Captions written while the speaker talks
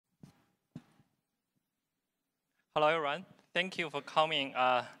Hello, everyone. Thank you for coming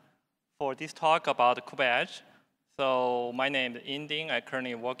for this talk about KubeEdge. So my name is Inding. I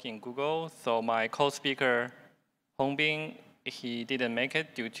currently work in Google. So my co-speaker, Hongbing, he didn't make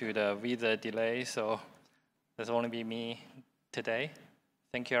it due to the visa delay. So there's only be me today.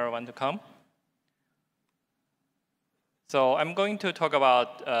 Thank you, everyone, to come. So I'm going to talk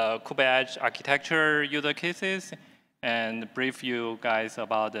about KubeEdge architecture use cases and brief you guys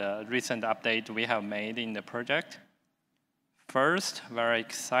about the recent update we have made in the project. First, very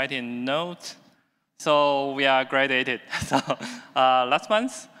exciting note. So we are graduated. So last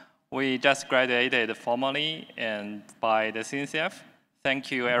month, we just graduated formally and by the CNCF.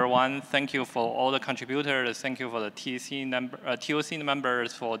 Thank you, everyone. Thank you for all the contributors. Thank you for the TOC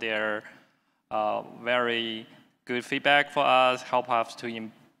members for their very good feedback for us, help us to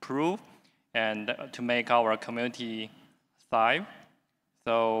improve and to make our community thrive.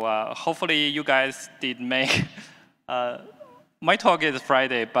 So hopefully you guys did make, my talk is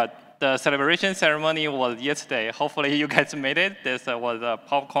Friday, but the celebration ceremony was yesterday. Hopefully you guys made it. This was a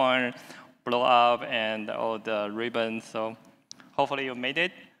popcorn blow up and all the ribbons. So hopefully you made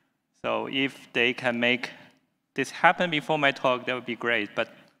it. So if they can make this happen before my talk, that would be great.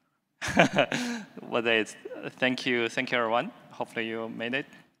 But thank you everyone. Hopefully you made it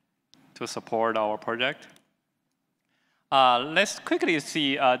to support our project. Let's quickly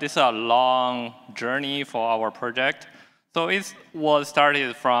see, this is a long journey for our project. So it was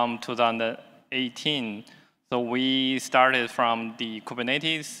started from 2018. So we started from the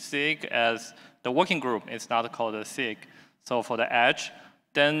Kubernetes SIG as the working group. It's not called a SIG. So for the Edge,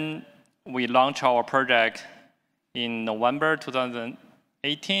 then we launched our project in November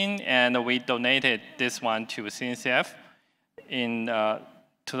 2018, and we donated this one to CNCF in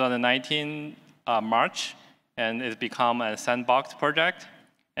 2019 March, and it's become a sandbox project.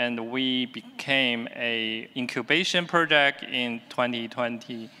 And we became an incubation project in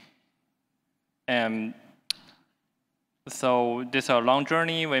 2020. And so this is a long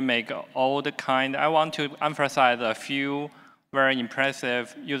journey. We make all the kind. I want to emphasize a few very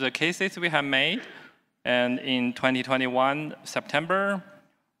impressive user cases we have made. And in 2021, September,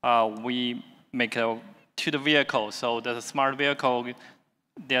 we make to the vehicle. So the smart vehicle,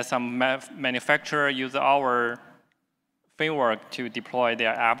 there's some manufacturer use our framework to deploy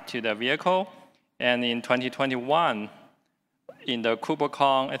their app to the vehicle. And in 2021, in the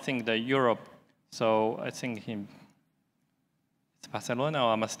KubeCon, I think the Europe, so I think it's Barcelona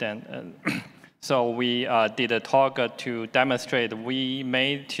or Amsterdam. So we did a talk to demonstrate we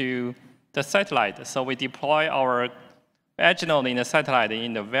made to the satellite. So we deploy our edge node in the satellite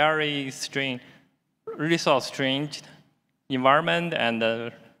in a very resource-strained environment and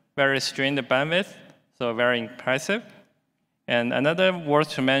very strained bandwidth, so very impressive. And another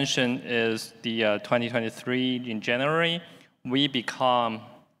worth to mention is the 2023 in January, we became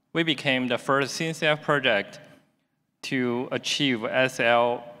the first CNCF project to achieve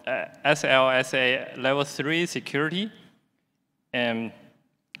SLSA level 3 security. And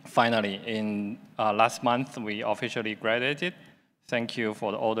finally, in last month, we officially graduated. Thank you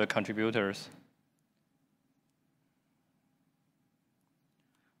for all the contributors.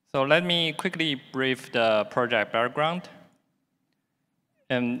 So let me quickly brief the project background.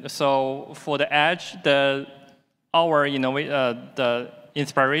 And so for the Edge, the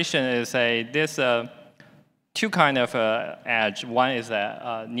inspiration is there's two kind of edge. One is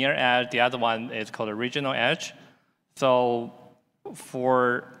a near edge. The other one is called a regional edge. So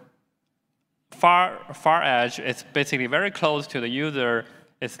for far edge, it's basically very close to the user.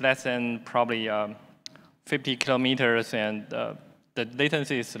 It's less than probably 50 kilometers, and the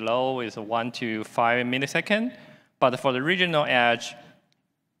latency is low, is 1 to 5 milliseconds. But for the regional edge,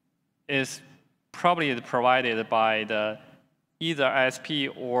 is probably provided by either ISP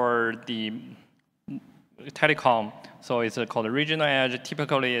or the telecom. So it's called a regional edge.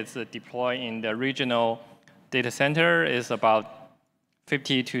 Typically, it's deployed in the regional data center. It's about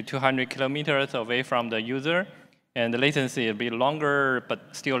 50 to 200 kilometers away from the user. And the latency will be longer, but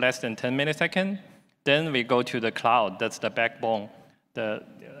still less than 10 milliseconds. Then we go to the cloud. That's the backbone the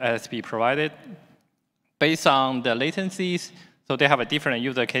ISP provided. Based on the latencies, so they have a different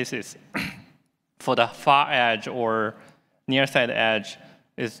user cases. For the far edge or near side edge,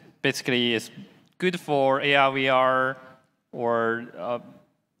 is basically good for AR, VR, or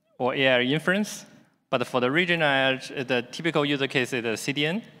AI inference. But for the regional edge, the typical user case is the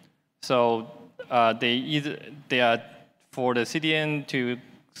CDN. So they are for the CDN to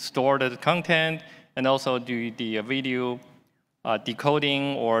store the content and also do the video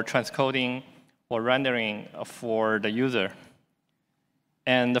decoding or transcoding or rendering for the user.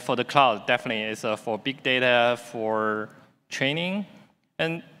 And for the cloud, definitely it's for big data, for training.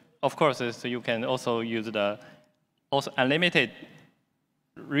 And of course, you can also use the unlimited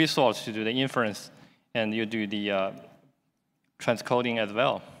resource to do the inference, and you do the transcoding as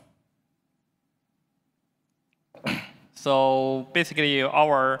well. So basically,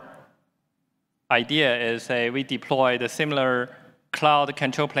 our idea is we deploy the similar cloud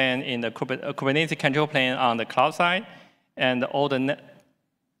control plane in the Kubernetes control plane on the cloud side, and all the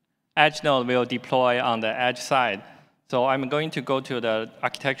edge node will deploy on the edge side. So I'm going to go to the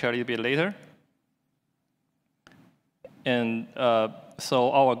architecture a little bit later. And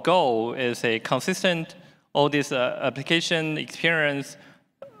so our goal is a consistent, all this application experience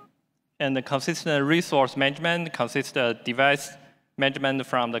and the consistent resource management, consistent device management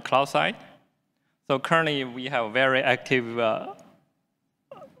from the cloud side. So currently, we have a very active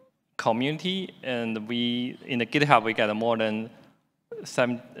community, and in the GitHub, we got more than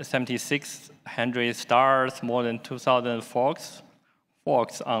 7,600 stars, more than 2,000 forks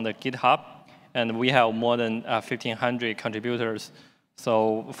on the GitHub, and we have more than 1,500 contributors.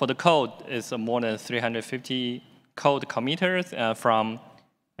 So for the code, it's more than 350 code committers from,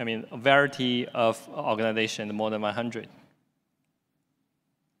 a variety of organizations, more than 100.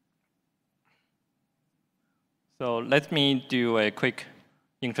 So let me do a quick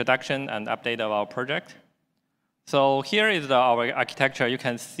introduction and update of our project. So here is our architecture. You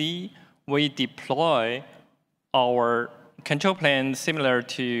can see we deploy our control plane similar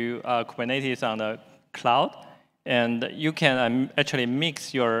to Kubernetes on the cloud. And you can actually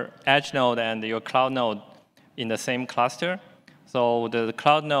mix your edge node and your cloud node in the same cluster. So the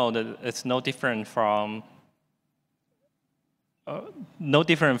cloud node is no different from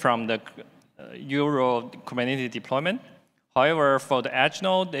the Euro Kubernetes deployment. However, for the edge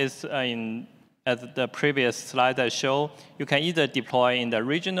node, as the previous slide I showed, you can either deploy in the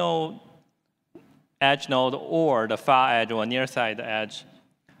regional edge node or the far edge or near side edge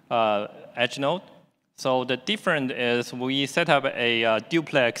node. So the difference is we set up a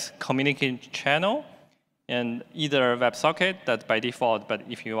duplex communication channel and either WebSocket, that's by default, but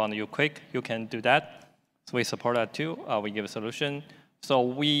if you want to use quick, you can do that. So we support that too. We give a solution. So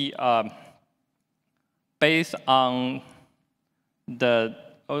we, based on the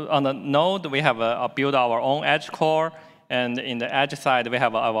node, we have built our own edge core, and in the edge side, we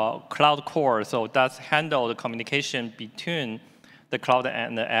have our cloud core. So that's handle the communication between the cloud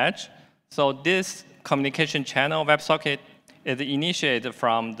and the edge. So this communication channel, WebSocket, is initiated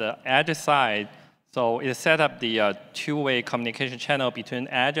from the edge side. So it set up the two-way communication channel between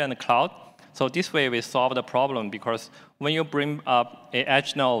edge and the cloud. So this way, we solve the problem, because when you bring up an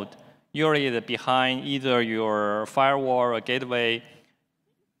edge node, usually it's behind either your firewall or gateway.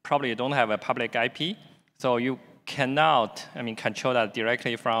 Probably you don't have a public IP, so you cannot, control that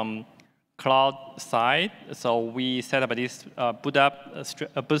directly from cloud side. So we set up this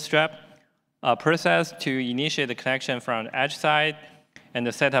bootstrap process to initiate the connection from the edge side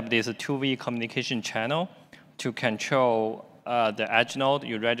and set up this two-way communication channel to control the edge node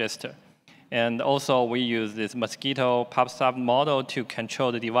you register. And also, we use this Mosquito PubSub model to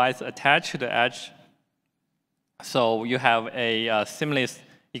control the device attached to the edge. So you have a seamless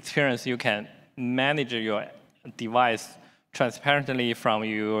experience. You can manage your device transparently from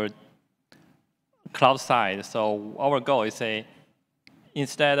your cloud side. So our goal is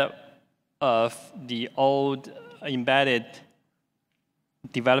instead of the old embedded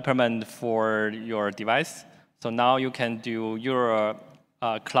development for your device, so now you can do your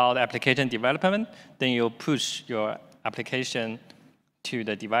cloud application development, then you push your application to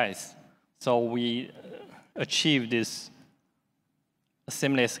the device. So we achieve this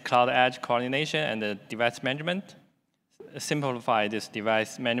seamless cloud edge coordination and the device management, simplify this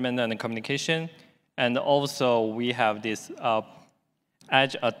device management and communication, and also we have this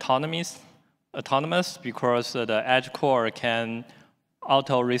edge autonomous because the edge core can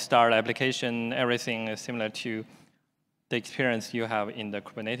auto restart application. Everything is similar to the experience you have in the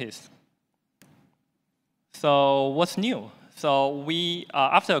Kubernetes. So what's new? So we,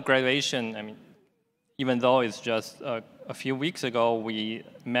 after graduation, even though it's just a few weeks ago, we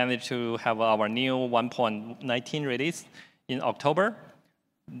managed to have our new 1.19 release in October.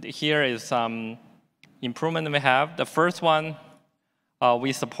 Here is some improvement we have. The first one,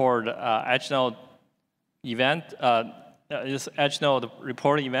 we support edge node event, this edge node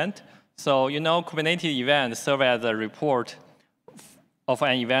report event. So Kubernetes event serve as a report of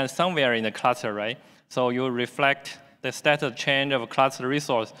an event somewhere in the cluster, right? So you reflect the status change of a cluster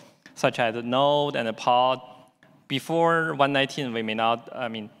resource, such as a node and a pod. Before 1.19, we may not,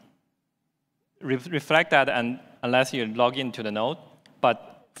 reflect that unless you log into the node.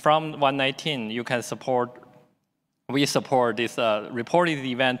 But from 1.19, we support this reported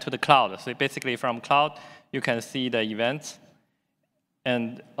event to the cloud. So basically from cloud, you can see the events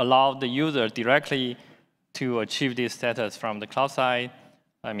and allow the user directly to achieve this status from the cloud side.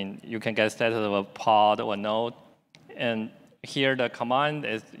 I mean, you can get status of a pod or a node. And here the command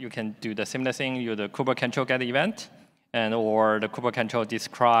is you can do the similar thing, use the kubecontrol get event, or the kubecontrol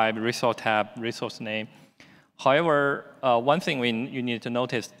describe resource tab, resource name. However, one thing you need to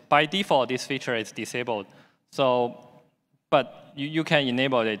notice, by default, this feature is disabled. So, but you can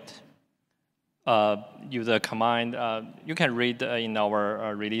enable it, use a command. You can read in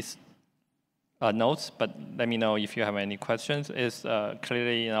our release notes, but let me know if you have any questions. It's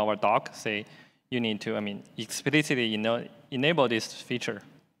clearly in our doc, say you need to, explicitly enable this feature.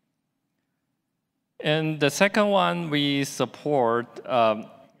 And the second one, we support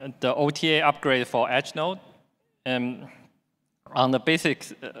the OTA upgrade for Edge node. And on the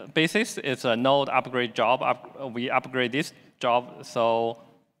basis, it's a node upgrade job. We upgrade this job, so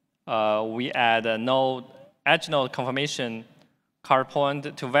we add a Edge node confirmation card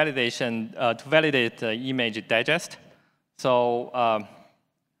point to validate the image digest. So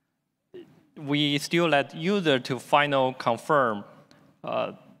we still let user to final confirm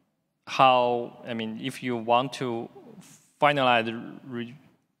if you want to finalize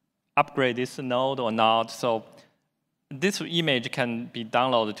upgrade this node or not. So this image can be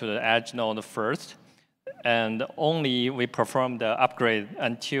downloaded to the Edge node first, and only we perform the upgrade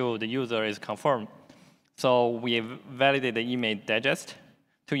until the user is confirmed. So we validate the image digest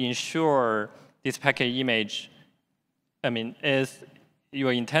to ensure this package image, is you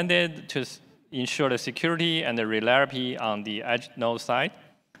are intended to ensure the security and the reliability on the Edge node side.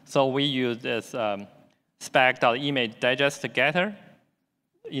 So we use this spec.image digest getter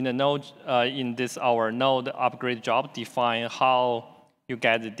in the node, our node upgrade job, define how you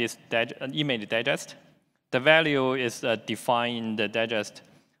get this image digest. The value is defined in the digest.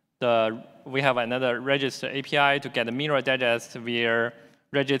 We have another register API to get the mirror digest via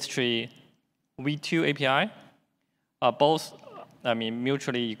registry v2 API. Both,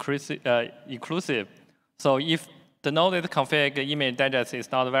 mutually inclusive. So if the node is config image digest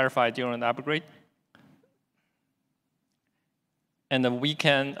is not verified during the upgrade, and then we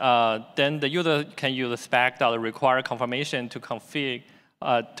can, then the user can use the spec.require confirmation to config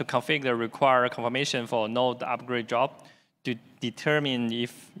the require confirmation for node upgrade job to determine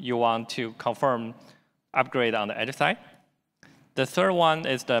if you want to confirm upgrade on the Edge side. The third one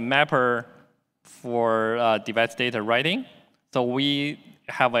is the mapper for device data writing. So we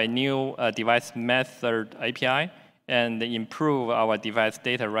have a new device method API and improve our device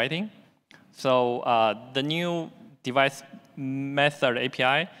data writing. So the new device method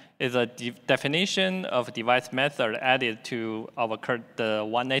API is a definition of device method added to our the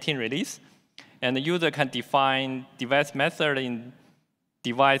 1.19 release. And the user can define device method in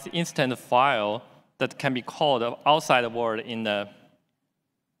device instance file that can be called outside the world in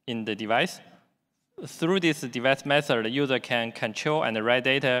the device. Through this device method, the user can control and write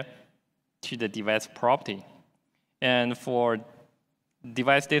data to the device property. And for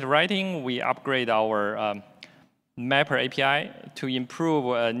device data writing, we upgrade our mapper API to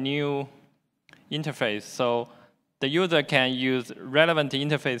improve a new interface. So the user can use relevant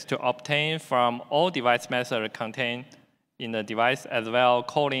interface to obtain from all device methods contained in the device, as well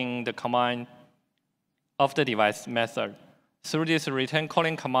calling the command of the device method. Through this return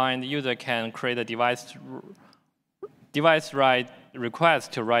calling command, the user can create a device write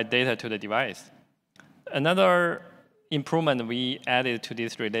request to write data to the device. Another improvement we added to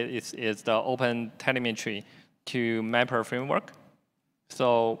this release is the open telemetry to mapper framework.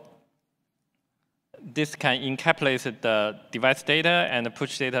 So this can encapsulate the device data and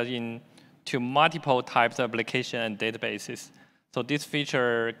push data into multiple types of application and databases. So this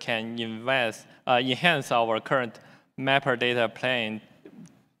feature can enhance our current mapper data plane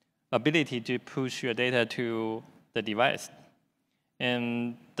ability to push your data to the device.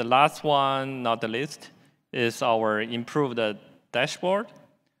 And the last one, not the least, is our improved dashboard.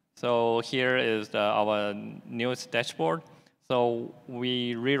 So here is our newest dashboard. So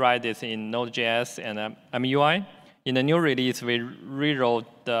we rewrite this in Node.js and MUI. In the new release, we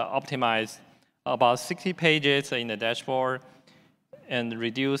rewrote the optimized about 60 pages in the dashboard and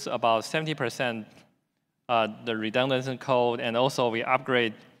reduce about 70% the redundant code. And also we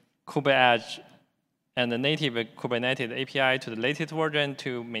upgrade KubeEdge and the native Kubernetes API to the latest version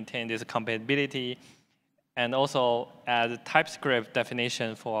to maintain this compatibility, and also add TypeScript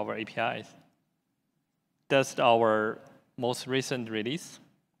definition for our APIs. That's our most recent release.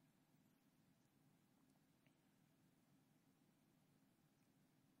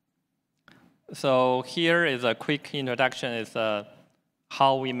 So here is a quick introduction. Is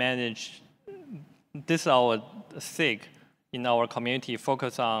how we manage. This is our SIG in our community.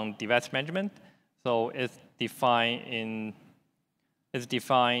 Focus on device management. So it's defined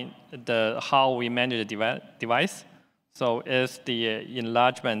how we manage the device. So it's the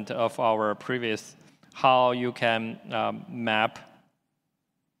enlargement of our previous how you can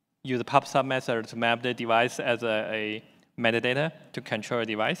use the pub/sub method to map the device as a metadata to control a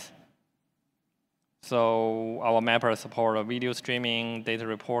device. So our mapper support video streaming, data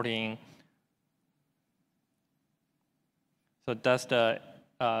reporting. So that's the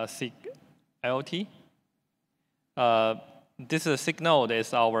SIG IoT. This is SIG node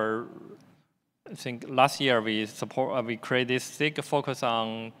is our. I think last year we created this SIG focus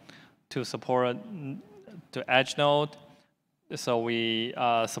on to support the edge node. So we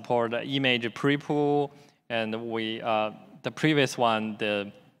support the image pre-pool, and the previous one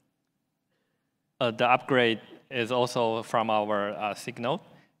the upgrade is also from our SIG node.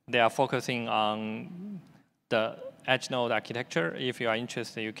 They are focusing on the edge node architecture. If you are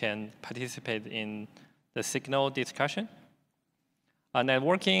interested, you can participate in the SIG node discussion.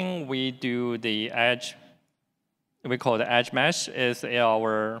 Networking, we do the edge. We call the edge mesh is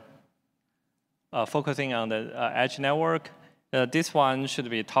our focusing on the edge network. This one should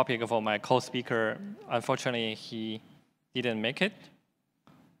be a topic for my co-speaker. Unfortunately, he didn't make it.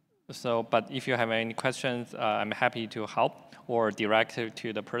 So, but if you have any questions, I'm happy to help or direct it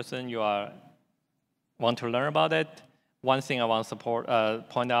to the person you want to learn about it. One thing I want to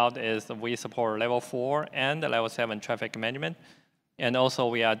point out is we support level 4 and level 7 traffic management. And also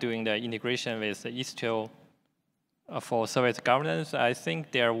we are doing the integration with Istio for service governance. I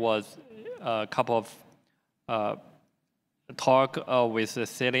think there was a couple of talk with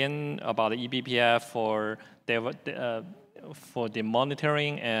Cillian about the eBPF for the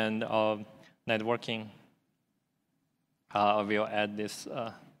monitoring and networking. I will add this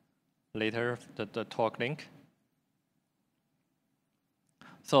later, the talk link.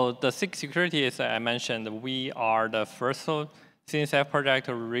 So the SIG security, as I mentioned, we are the first CNCF project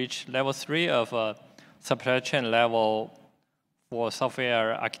to reach level 3 of supply chain level for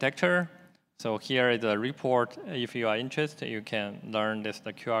software architecture. So here is a report. If you are interested, you can learn the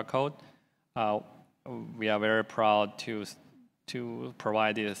QR code. We are very proud to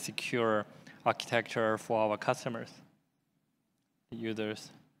provide a secure architecture for our customers,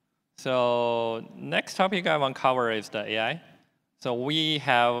 users. So next topic I want to cover is the AI. So we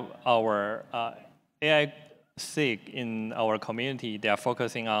have our AI SIG in our community. They are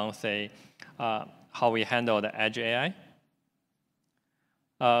focusing on, say, how we handle the edge AI.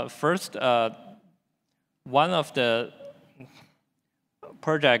 First, one of the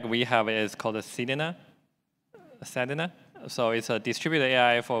project we have is called Sedina. So it's a distributed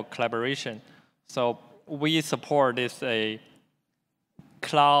AI for collaboration. So we support this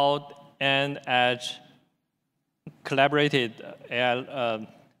cloud and edge collaborated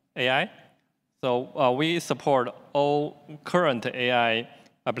AI. So we support all current AI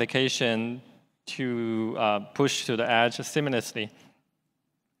application to push to the edge seamlessly.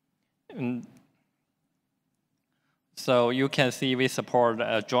 So you can see we support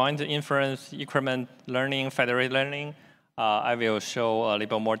joint inference, increment learning, federated learning. I will show a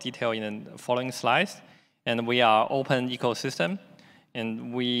little more detail in the following slides. And we are open ecosystem.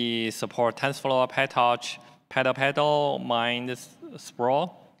 And we support TensorFlow, PyTorch, Paddle, Mind,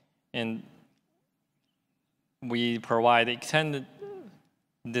 Sprawl. And we provide extended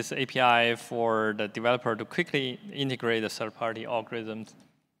this API for the developer to quickly integrate the third-party algorithms.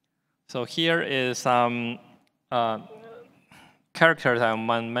 So here is some characters I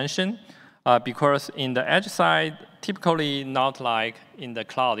want to mention. Because in the edge side, typically not like in the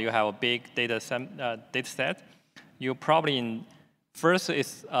cloud, you have a big data set. You probably, first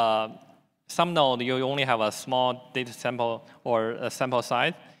is some node, you only have a small data sample or a sample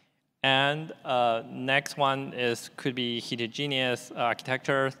size. And next one could be heterogeneous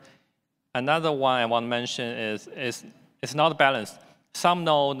architecture. Another one I want to mention is it's not balanced. Some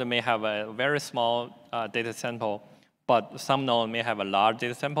node may have a very small data sample, but some node may have a large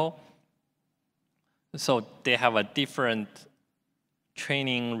data sample. So they have a different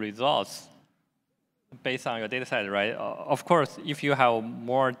training results based on your data set, right? Of course, if you have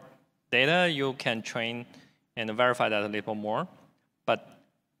more data, you can train and verify that a little more. But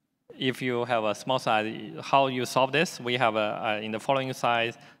if you have a small size, how you solve this? We have in the following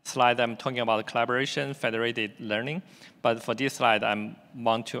slide, I'm talking about collaboration, federated learning. But for this slide, I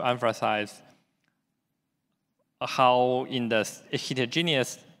want to emphasize how in the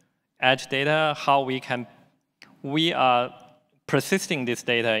heterogeneous edge data, how we are persisting this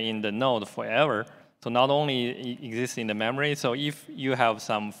data in the node forever. So not only it exists in the memory, so if you have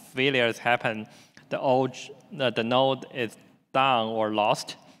some failures happen, the node is down or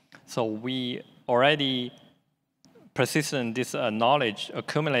lost. So we already persistent this knowledge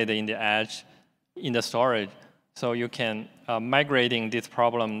accumulated in the edge in the storage. So you can migrating this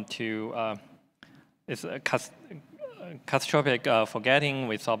problem to it's a catastrophic forgetting.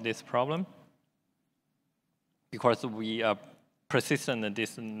 We solve this problem because we persistent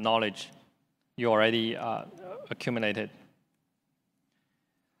this knowledge you already accumulated.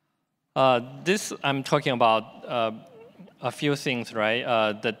 This I'm talking about a few things, right?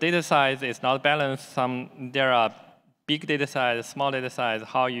 The data size is not balanced. There are big data size, small data size.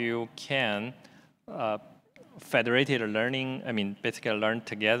 How you can federated learning? I mean, basically learn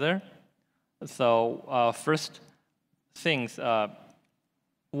together. So first things.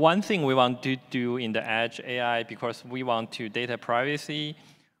 One thing we want to do in the edge AI, because we want to data privacy,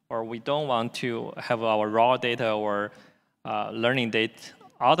 or we don't want to have our raw data or learning data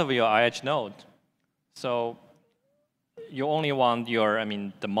out of your edge node. So you only want your,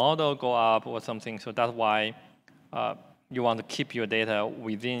 the model go up or something. So that's why you want to keep your data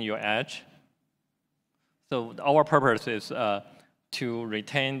within your edge. So our purpose is to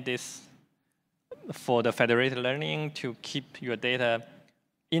retain this for the federated learning, to keep your data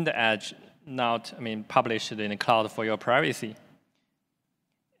in the edge, not published in the cloud for your privacy.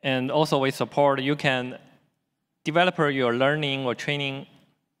 And also we support, you can develop your learning or training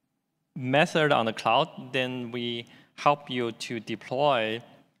method on the cloud, then we help you to deploy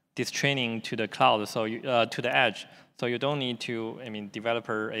this training to the cloud, so to the edge. So you don't need to develop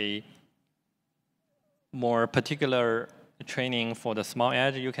a more particular training for the small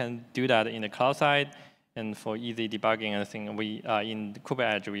edge. You can do that in the cloud side. And for easy debugging and everything, we in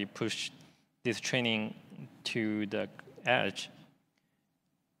KubeEdge we push this training to the edge.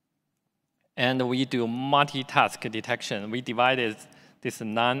 And we do multitask detection. We divided this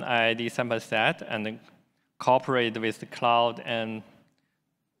non-IID sample set and cooperate with the cloud and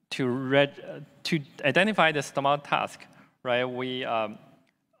to identify the small task. Right? We on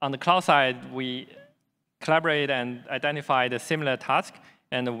the cloud side we collaborate and identify the similar task.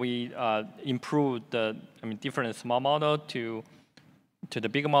 And we improve the different small model to the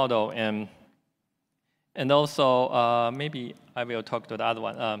big model, and also maybe I will talk to the other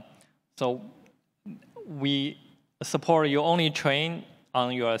one. So we support you only train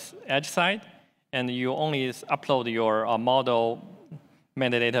on your edge side, and you only upload your model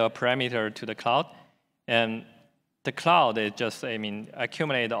metadata parameter to the cloud, and the cloud is just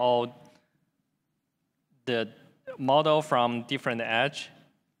accumulate all the model from different edge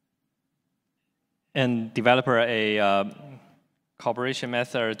and develop a cooperation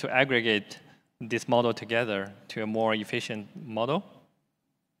method to aggregate this model together to a more efficient model.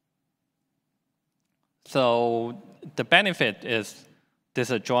 So the benefit is this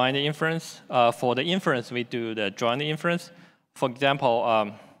a joint inference. For the inference, we do the joint inference. For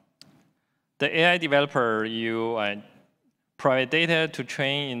example, the AI developer, you provide data to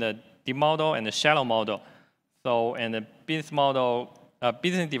train in the deep model and the shallow model. So, and the business model,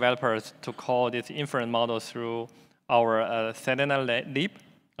 business developers to call this inference model through our Selena Lib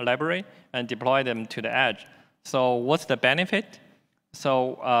library and deploy them to the edge. So what's the benefit?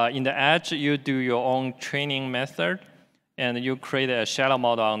 So in the edge, you do your own training method, and you create a shallow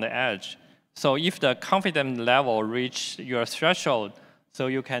model on the edge. So if the confidence level reach your threshold, so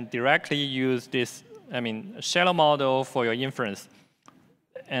you can directly use this, shallow model for your inference.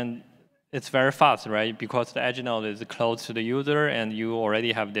 And it's very fast, right? Because the edge node is close to the user, and you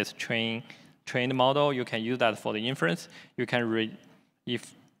already have this trained model. You can use that for the inference. You can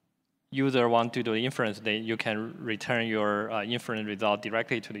if user want to do the inference, you can return your inference result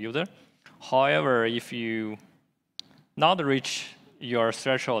directly to the user. However, if you not reach your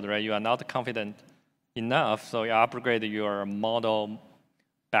threshold, right, you are not confident enough, so you upgrade your model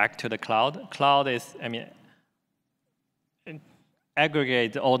back to the cloud. Cloud is,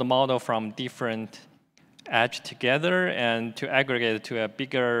 aggregate all the model from different edge together and to aggregate it to a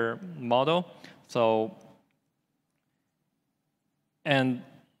bigger model. So, and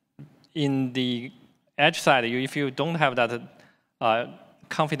in the edge side, if you don't have that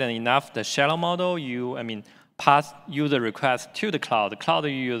confident enough, the shallow model, you pass user request to the cloud. The cloud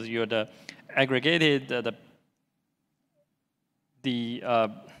you use the aggregated the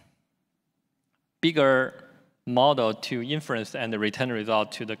bigger model to inference and return the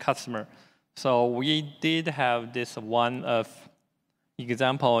result to the customer. So we did have this one of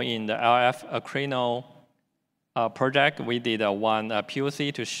example in the LF Acrino project. We did one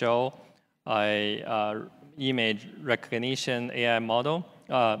POC to show image recognition AI model,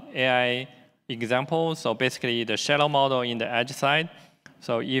 AI example. So basically the shallow model in the edge side.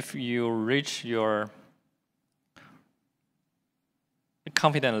 So if you reach your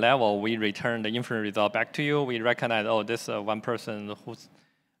confident level, we return the inference result back to you. We recognize, oh, this one person who's,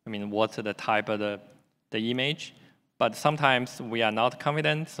 what's the type of the image. But sometimes we are not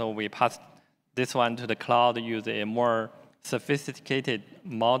confident, so we pass this one to the cloud, use a more sophisticated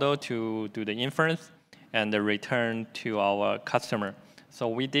model to do the inference and the return to our customer. So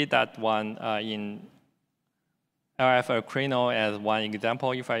we did that one in LF Akrino as one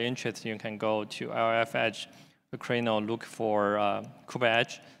example. If you're interested, you can go to LF Edge Akrino, look for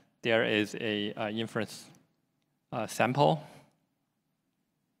KubeEdge. There is a inference sample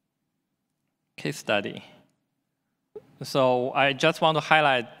case study. So I just want to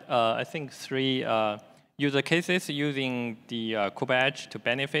highlight, I think, 3 user cases using the KubeEdge to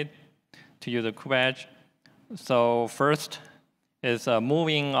benefit to use the KubeEdge. So first is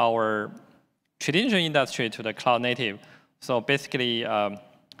moving our traditional industry to the cloud native. So basically,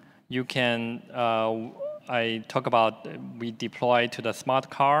 you can, I talk about we deploy to the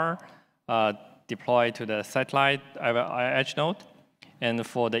smart car, deploy to the satellite edge node, and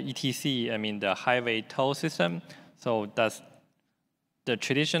for the ETC, the highway toll system. So that's the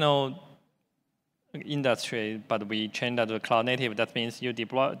traditional industry, but we change that to cloud native. That means you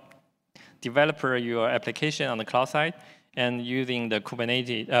develop your application on the cloud side and using the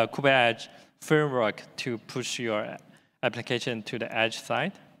Kubernetes, KubeEdge framework to push your application to the edge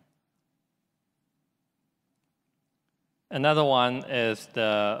side. Another one is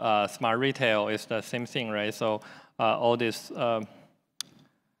the smart retail. It's the same thing, right? So all this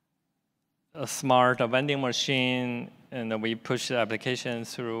a smart vending machine, and we push the application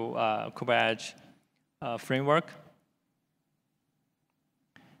through KubeEdge framework.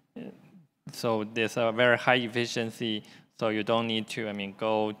 So there's a very high efficiency, so you don't need to,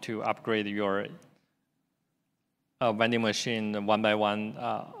 go to upgrade your vending machine one by one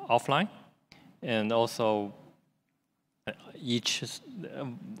offline. And also, each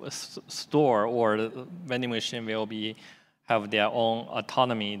store or vending machine will have their own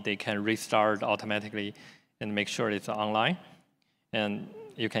autonomy. They can restart automatically and make sure it's online. And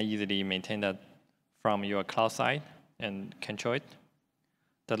you can easily maintain that from your cloud side and control it.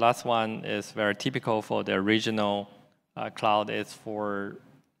 The last one is very typical for the regional cloud. It's for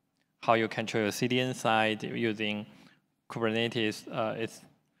how you control your CDN side using Kubernetes.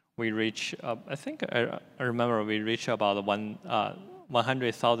 We reach, I think I remember we reach about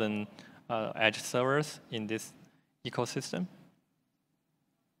 100,000 edge servers in this ecosystem.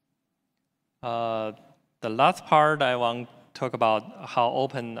 The last part I want to talk about how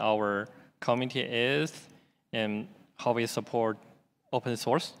open our community is and how we support open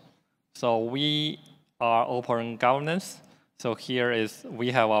source. So we are open governance. So here we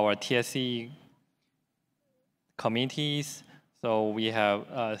have our TSC communities. So we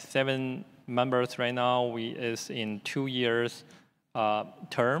have 7 members right now. It's in 2 years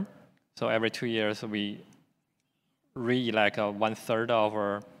term. So every 2 years we re-elect 1/3 of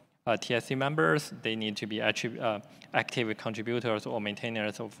our TSC members. They need to be active contributors or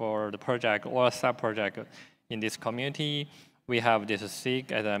maintainers for the project or sub-project in this community. We have this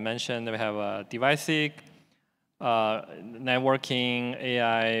SIG, as I mentioned. We have a device SIG, networking,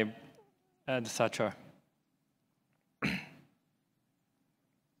 AI, etc.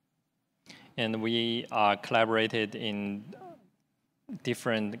 And we are collaborated in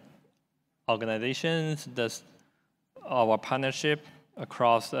different organizations. Our partnership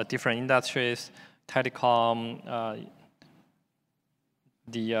across different industries, telecom,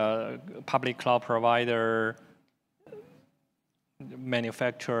 the public cloud provider,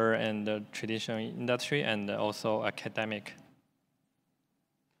 manufacturer, and the traditional industry, and also academic.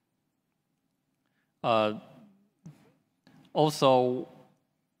 Also,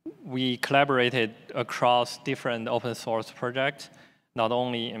 we collaborated across different open source projects. Not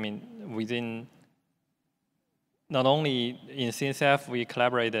only, not only in CNCF, we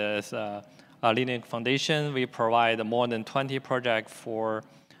collaborated as a Linux Foundation. We provide more than 20 projects for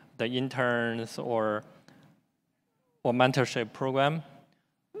the interns or mentorship program.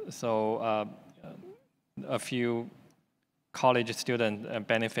 So a few college students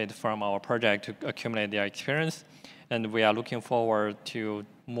benefit from our project to accumulate their experience. And we are looking forward to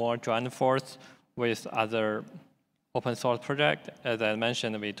more joint force with other open source projects. As I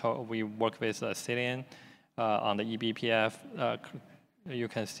mentioned, we work with Cilian on the eBPF. You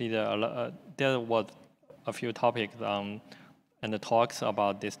can see there was a few topics and the talks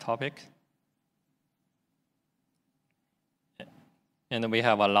about this topic. And we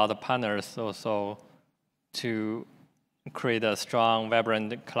have a lot of partners also to create a strong,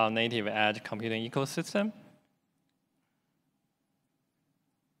 vibrant, cloud-native edge computing ecosystem.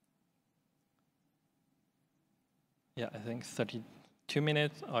 Yeah, I think 32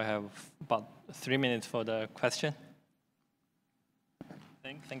 minutes. I have about 3 minutes for the question.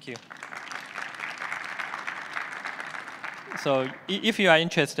 Thank you. So if you are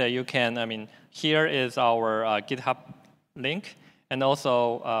interested, you can, here is our GitHub link. And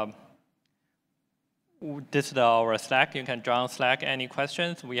also, this is our Slack. You can join Slack any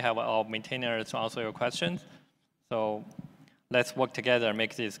questions. We have our maintainers to answer your questions. So let's work together,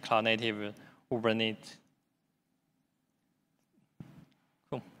 make this cloud-native Kubernetes.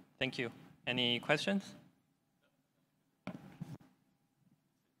 Cool. Thank you. Any questions?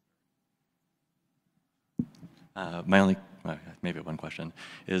 My only, maybe one question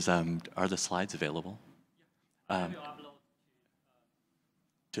is, are the slides available?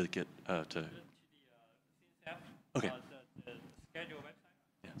 To get to. Okay. The schedule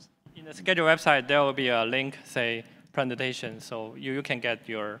website. Yes. In the schedule website, there will be a link, say presentation, so you can get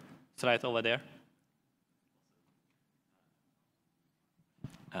your slides over there.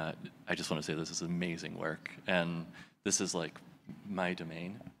 I just want to say this is amazing work, and this is like my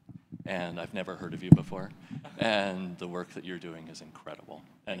domain, and I've never heard of you before, and the work that you're doing is incredible,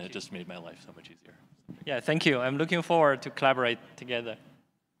 and it just made my life so much easier. Yeah, thank you. I'm looking forward to collaborate together.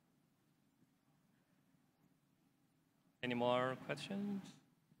 Any more questions?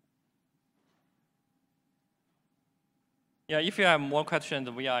 Yeah, if you have more questions,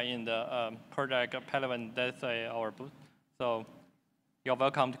 we are in the project Pelivan. That's our booth. So you're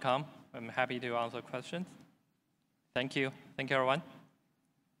welcome to come. I'm happy to answer questions. Thank you. Thank you, everyone.